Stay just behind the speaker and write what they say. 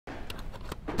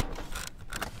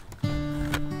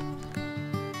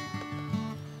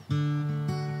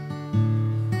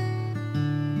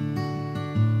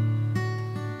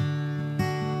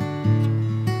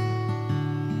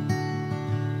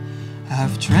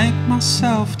I've drank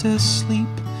myself to sleep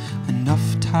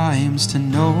enough times to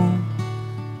know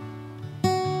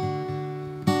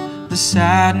the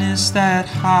sadness that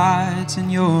hides in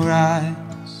your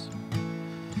eyes,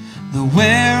 the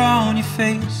wear on your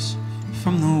face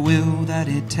from the will that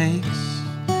it takes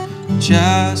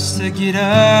just to get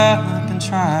up and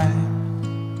try.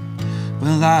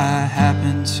 Well, I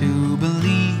happen to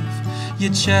believe you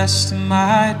just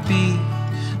might be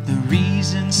the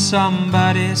reason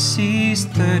somebody sees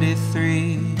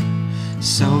 33.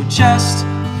 So just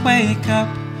wake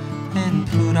up and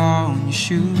put on your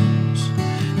shoes.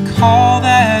 Call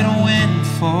that a win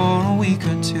for a week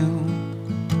or two.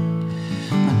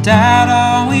 My dad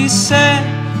always said,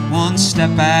 one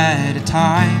step at a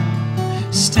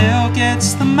time still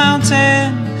gets the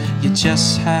mountain, you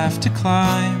just have to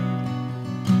climb.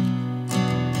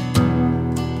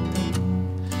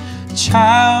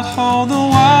 Child, hold the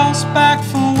walls back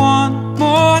for one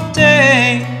more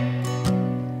day.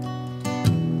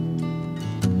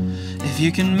 If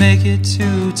you can make it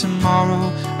to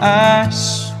tomorrow, I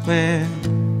swear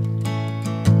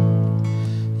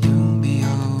you'll be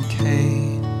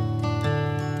okay.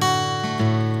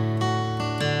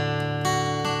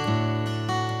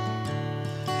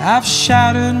 I've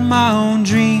shattered my own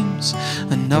dreams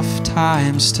enough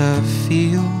times to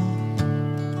feel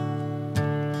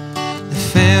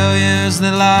failures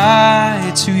that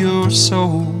lie to your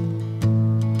soul.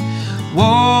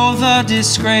 Whoa, the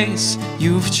disgrace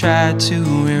you've tried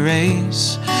to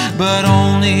erase, but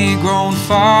only grown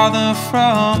farther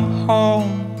from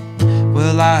home.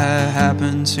 Well, I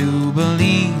happen to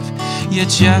believe you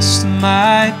just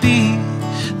might be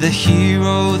the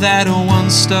hero that one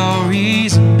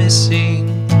story's missing.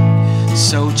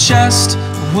 So just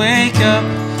wake up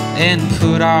and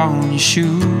put on your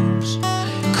shoes.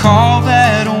 Call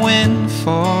that a win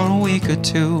for a week or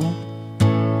two.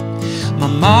 My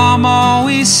mom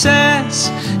always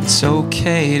says it's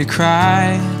okay to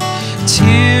cry.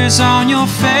 Tears on your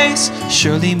face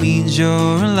surely means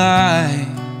you're alive.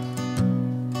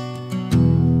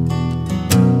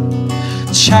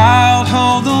 Child,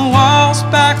 hold the walls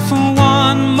back for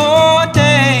one more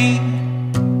day.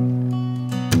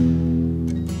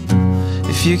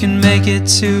 If you can make it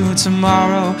to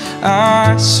tomorrow,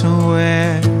 I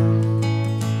swear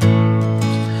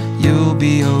you'll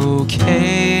be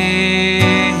okay.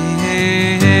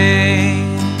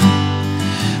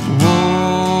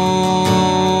 Whoa,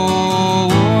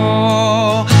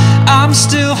 whoa. I'm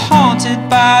still haunted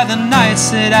by the nights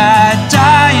that I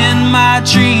die in my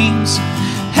dreams,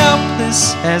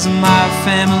 helpless as my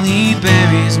family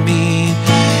buries me.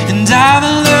 And I've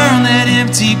learned that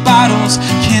empty bottles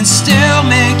can still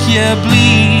make you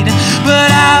bleed.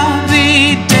 But I'll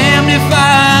be damned if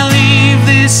I leave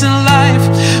this life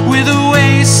with a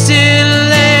wasted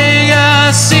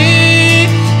legacy.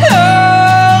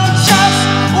 Oh, just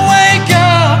wake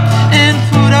up and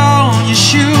put on your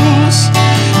shoes.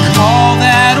 Call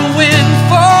that a win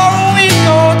for a week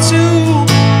or two.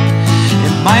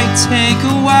 It might take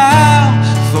a while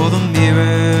for the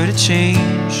mirror to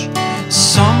change.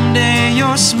 Someday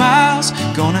your smile's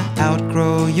gonna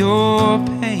outgrow your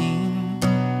pain.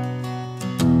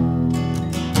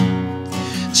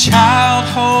 Child,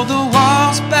 hold the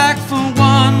walls back for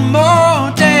one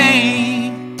more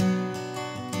day.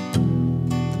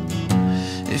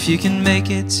 If you can make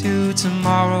it to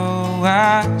tomorrow,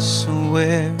 I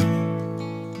swear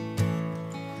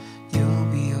you'll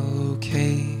be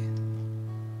okay.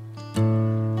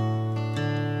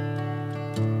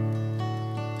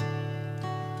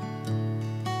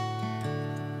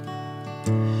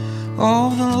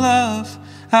 Oh, the love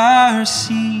I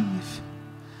receive,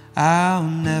 I'll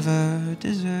never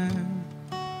deserve,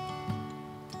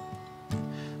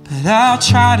 but I'll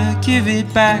try to give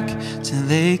it back till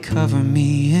they cover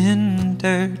me in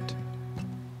dirt.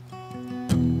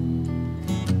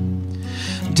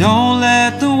 Don't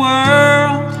let the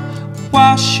world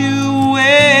wash you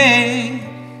away.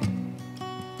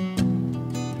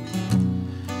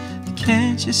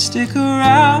 Can't you stick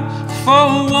around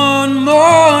for one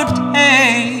more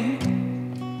day?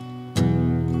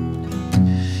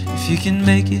 If you can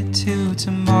make it to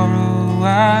tomorrow,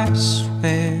 I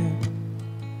swear